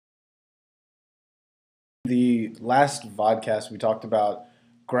The last vodcast we talked about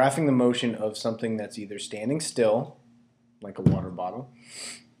graphing the motion of something that's either standing still, like a water bottle,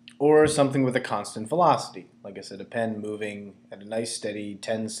 or something with a constant velocity. Like I said, a pen moving at a nice steady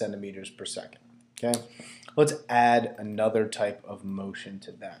 10 centimeters per second. Okay, let's add another type of motion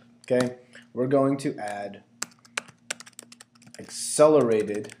to that. Okay, we're going to add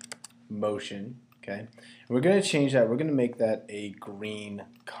accelerated motion. Okay, and we're going to change that. We're going to make that a green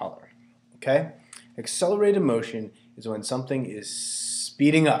color. Okay. Accelerated motion is when something is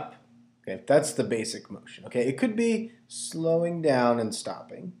speeding up. Okay, that's the basic motion. Okay, it could be slowing down and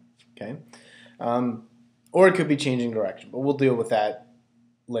stopping. Okay, or it could be changing direction, but we'll deal with that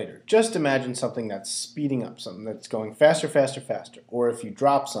later. Just imagine something that's speeding up, something that's going faster, faster, faster. Or if you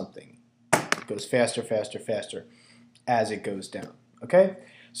drop something, it goes faster, faster, faster as it goes down. Okay,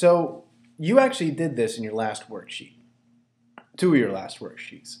 so you actually did this in your last worksheet. Two of your last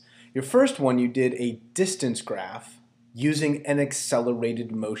worksheets. Your first one, you did a distance graph using an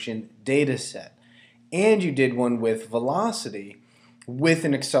accelerated motion data set. And you did one with velocity with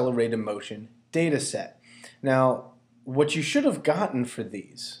an accelerated motion data set. Now, what you should have gotten for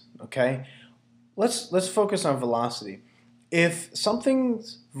these, okay, let's focus on velocity. If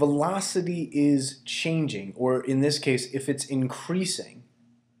something's velocity is changing, or in this case, if it's increasing,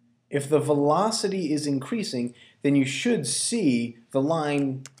 if the velocity is increasing, then you should see the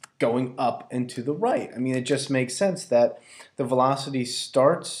line going up and to the right. I mean, it just makes sense that the velocity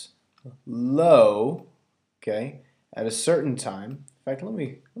starts low, okay, at a certain time. In fact, let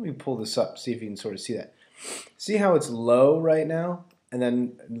me pull this up, see if you can sort of see that. See how it's low right now, and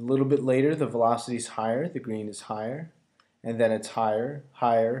then a little bit later the velocity is higher, the green is higher, and then it's higher,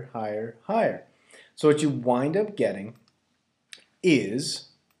 higher, higher, higher. So what you wind up getting is,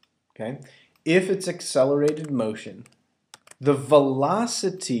 okay, if it's accelerated motion, the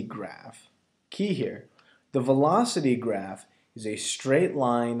velocity graph, key here, the velocity graph is a straight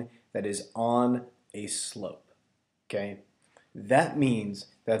line that is on a slope, okay? That means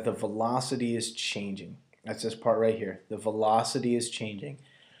that the velocity is changing. That's this part right here. The velocity is changing.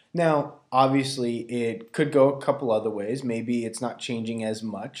 Now, obviously, it could go a couple other ways. Maybe it's not changing as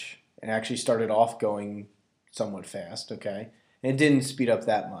much and actually started off going somewhat fast, okay? And it didn't speed up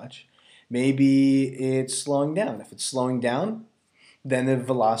that much. Maybe it's slowing down. If it's slowing down, then the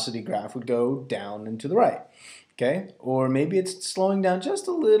velocity graph would go down and to the right, okay? Or maybe it's slowing down just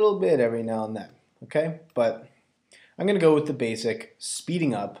a little bit every now and then, okay? But I'm going to go with the basic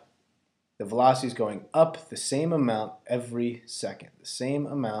speeding up. The velocity is going up the same amount every second, the same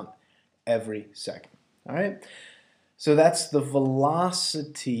amount every second, all right? So that's the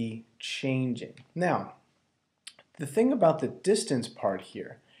velocity changing. Now, the thing about the distance part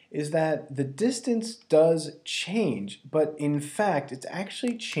here is that the distance does change, but in fact, it's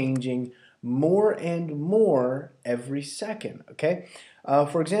actually changing more and more every second, okay?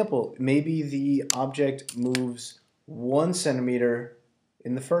 For example, maybe the object moves 1 centimeter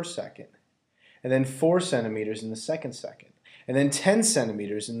in the first second, and then 4 centimeters in the second second, and then 10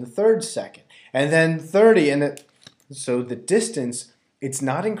 centimeters in the third second, and then 30, and so the distance, it's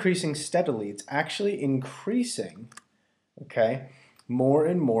not increasing steadily, it's actually increasing, okay, more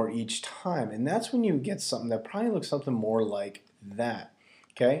and more each time. And that's when you get something that probably looks something more like that.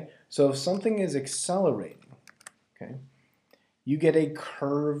 Okay? So if something is accelerating, okay, you get a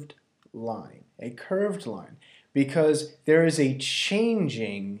curved line. A curved line. Because there is a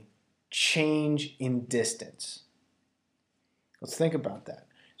change in distance. Let's think about that.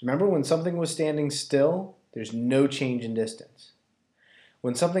 Remember when something was standing still, there's no change in distance.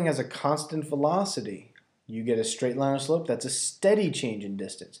 When something has a constant velocity, you get a straight line or slope, that's a steady change in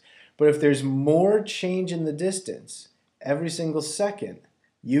distance. But if there's more change in the distance every single second,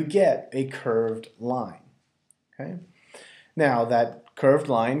 you get a curved line. Okay? Now, that curved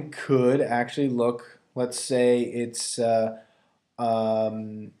line could actually look, let's say it's, I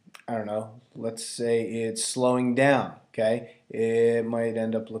don't know, let's say it's slowing down. Okay? It might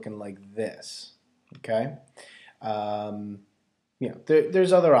end up looking like this. Okay?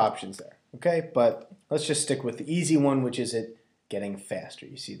 There's other options there. Okay, but let's just stick with the easy one, which is it getting faster.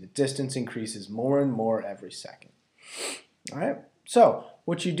 You see the distance increases more and more every second. All right, so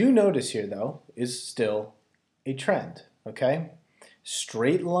what you do notice here, though, is still a trend, okay?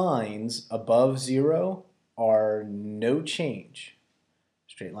 Straight lines above zero are no change.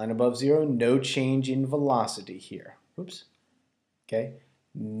 Straight line above zero, no change in velocity here. Oops, okay?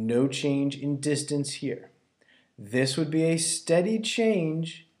 No change in distance here. This would be a steady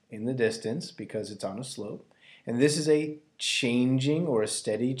change in the distance because it's on a slope, and this is a changing or a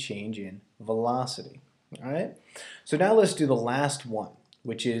steady change in velocity. All right, so now let's do the last one.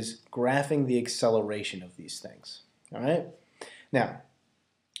 which is graphing the acceleration of these things. All right? Now,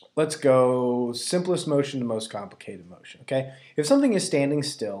 let's go simplest motion to most complicated motion, okay? If something is standing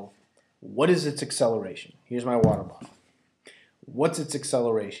still, what is its acceleration? Here's my water bottle. What's its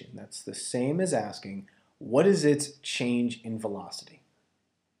acceleration? That's the same as asking, what is its change in velocity?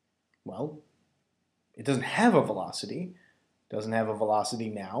 Well, it doesn't have a velocity. It doesn't have a velocity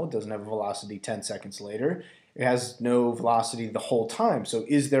now. It doesn't have a velocity 10 seconds later. It has no velocity the whole time. So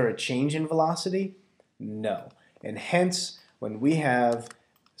is there a change in velocity? No. And hence, when we have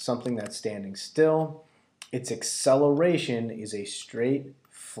something that's standing still, its acceleration is a straight,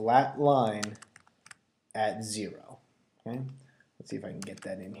 flat line at 0. Okay? Let's see if I can get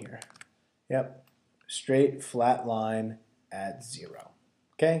that in here. Yep, straight, flat line at 0.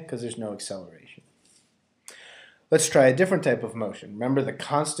 Okay? Because there's no acceleration. Let's try a different type of motion. Remember the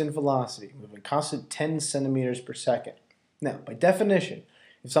constant velocity, moving constant 10 centimeters per second. Now, by definition,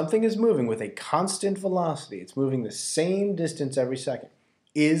 if something is moving with a constant velocity, it's moving the same distance every second,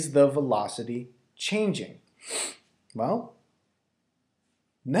 is the velocity changing? Well,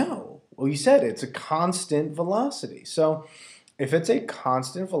 no. Well, you said it's a constant velocity. So if it's a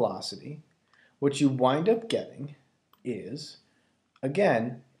constant velocity, what you wind up getting is,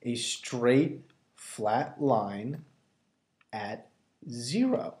 again, a straight, flat line at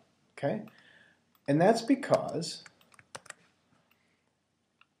 0. Okay? And that's because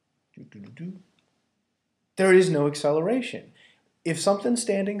there is no acceleration. If something's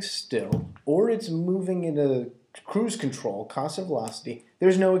standing still or it's moving in a cruise control, constant velocity,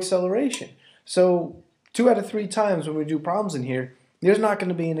 there's no acceleration. So 2 out of 3 times when we do problems in here, there's not going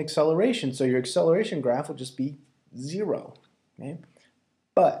to be an acceleration. So your acceleration graph will just be 0. Okay?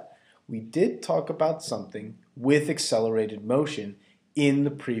 But we did talk about something with accelerated motion in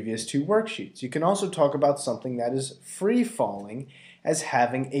the previous 2 worksheets. You can also talk about something that is free falling as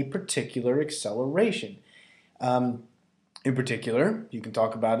having a particular acceleration. In particular, you can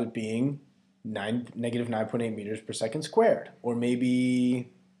talk about it being negative 9.8 meters per second squared, or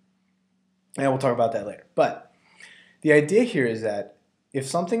maybe, and we'll talk about that later. But the idea here is that if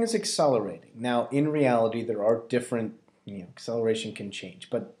something is accelerating, now in reality there are different, acceleration can change,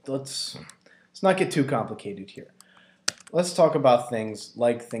 but let's not get too complicated here. Let's talk about things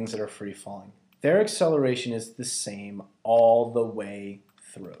like things that are free falling. Their acceleration is the same all the way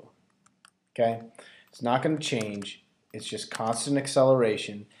through. Okay? It's not going to change. It's just constant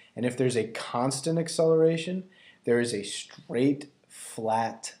acceleration. And if there's a constant acceleration, there is a straight,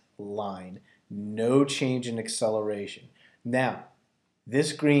 flat line. No change in acceleration. Now,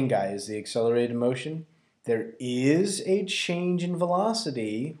 this green guy is the accelerated motion. There is a change in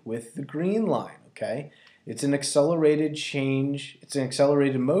velocity with the green line, okay? It's an accelerated change. It's an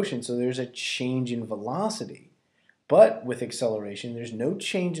accelerated motion, so there's a change in velocity. But with acceleration, there's no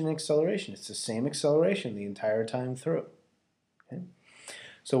change in acceleration. It's the same acceleration the entire time through. Okay?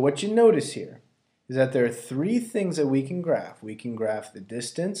 So what you notice here is that there are 3 things that we can graph. We can graph the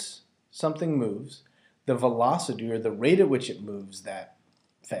distance something moves, the velocity or the rate at which it moves that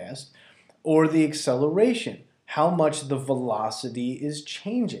fast, or the acceleration, how much the velocity is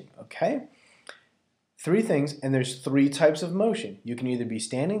changing. Okay? 3 things, and there's 3 types of motion. You can either be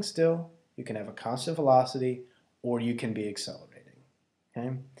standing still, you can have a constant velocity, or you can be accelerating.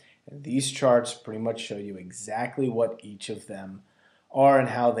 Okay? And these charts pretty much show you exactly what each of them are and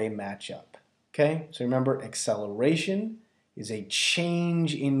how they match up. Okay? So remember, acceleration is a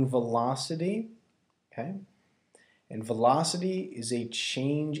change in velocity. Okay? And velocity is a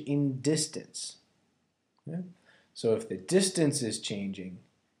change in distance. Okay? So if the distance is changing,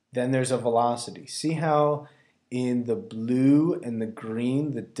 then there's a velocity. See how in the blue and the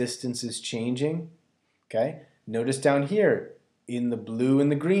green the distance is changing? Okay? Notice down here, in the blue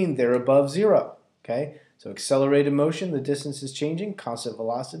and the green, they're above 0. Okay? So accelerated motion, the distance is changing. Constant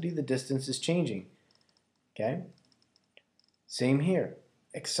velocity, the distance is changing. Okay? Same here.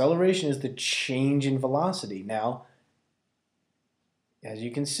 Acceleration is the change in velocity. Now, as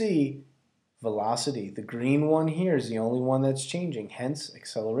you can see, velocity, the green one here is the only one that's changing. Hence,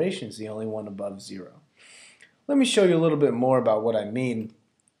 acceleration is the only one above 0. Let me show you a little bit more about what I mean.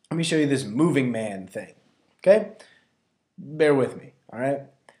 Let me show you this moving man thing. Okay? Bear with me, all right?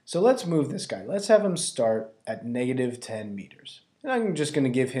 So let's move this guy. Let's have him start at negative 10 meters. And I'm just going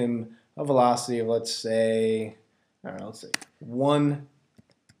to give him a velocity of, let's say 1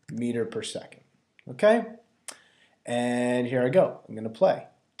 meter per second. Okay? And here I go. I'm going to play.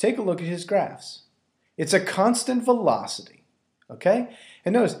 Take a look at his graphs. It's a constant velocity. Okay?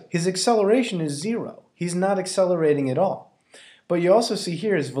 And notice, his acceleration is 0. He's not accelerating at all. But you also see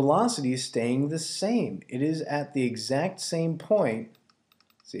here his velocity is staying the same. It is at the exact same point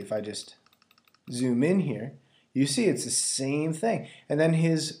see if I just zoom in here, you see it's the same thing. And then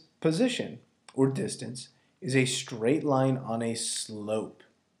his position or distance is a straight line on a slope.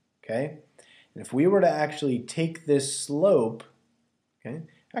 Okay? And if we were to actually take this slope, okay,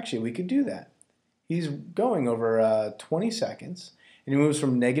 actually we could do that. He's going over 20 seconds, and he moves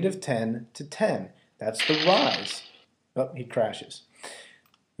from -10 to 10. That's the rise. Oh, he crashes.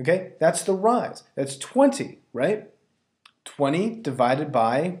 Okay, that's the rise. That's 20, right? 20 divided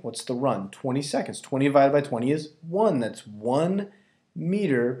by, what's the run? 20 seconds. 20 divided by 20 is 1. That's 1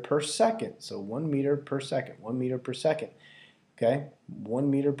 meter per second. So 1 meter per second, 1 meter per second. Okay, 1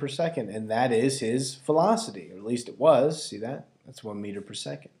 meter per second. And that is his velocity, or at least it was. See that? That's 1 meter per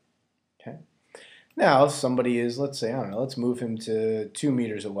second. Okay. Now, if somebody is, let's say, I don't know, let's move him to 2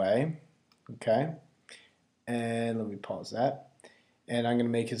 meters away. Okay. And let me pause that. And I'm going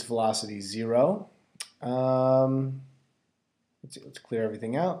to make his velocity 0. Let's see, let's clear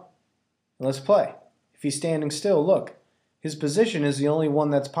everything out. And let's play. If he's standing still, look, his position is the only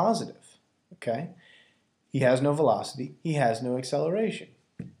one that's positive. Okay? He has no velocity. He has no acceleration.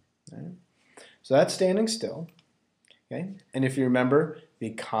 Right? So that's standing still. Okay? And if you remember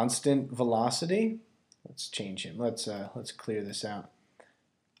the constant velocity, let's change him. Let's clear this out.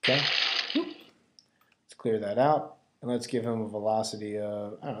 Okay? Let's clear that out. And let's give him a velocity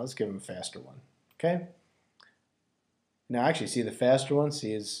of, I don't know, let's give him a faster one. Okay? Now actually, see the faster one?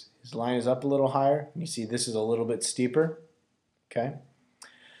 See his line is up a little higher. And you see this is a little bit steeper. Okay?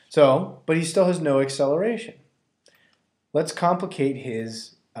 So, but he still has no acceleration. Let's complicate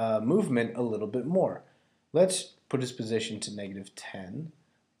his movement a little bit more. Let's put his position to -10.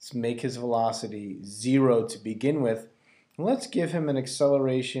 Let's make his velocity 0 to begin with. And let's give him an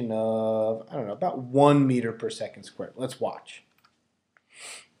acceleration of, I don't know, about 1 meter per second squared. Let's watch.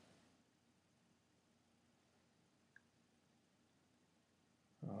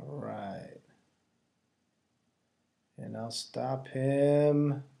 All right. And I'll stop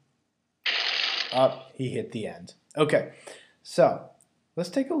him. Up, he hit the end. Okay, so let's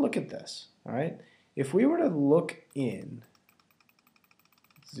take a look at this. All right, if we were to look in,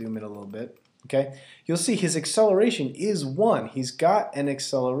 zoom in a little bit, okay, you'll see his acceleration is 1. He's got an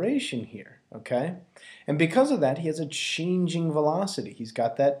acceleration here, okay, and because of that, he has a changing velocity. He's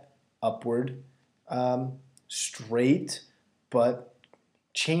got that upward, straight, but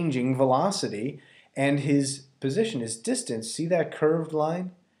changing velocity, and his position, his distance, see that curved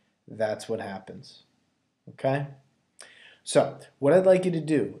line? That's what happens, okay? So what I'd like you to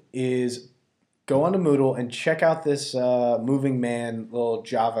do is go onto Moodle and check out this moving man little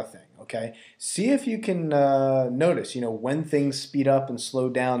Java thing, okay? See if you can notice, when things speed up and slow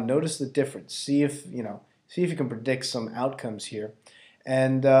down, notice the difference. See if you can predict some outcomes here.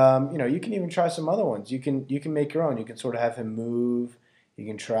 And, you can even try some other ones. You can make your own. You can sort of have him move. You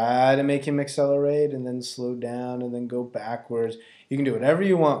can try to make him accelerate and then slow down and then go backwards. You can do whatever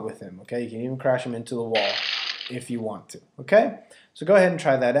you want with him, okay? You can even crash him into the wall if you want to, okay? So go ahead and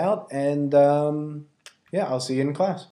try that out, and yeah, I'll see you in class.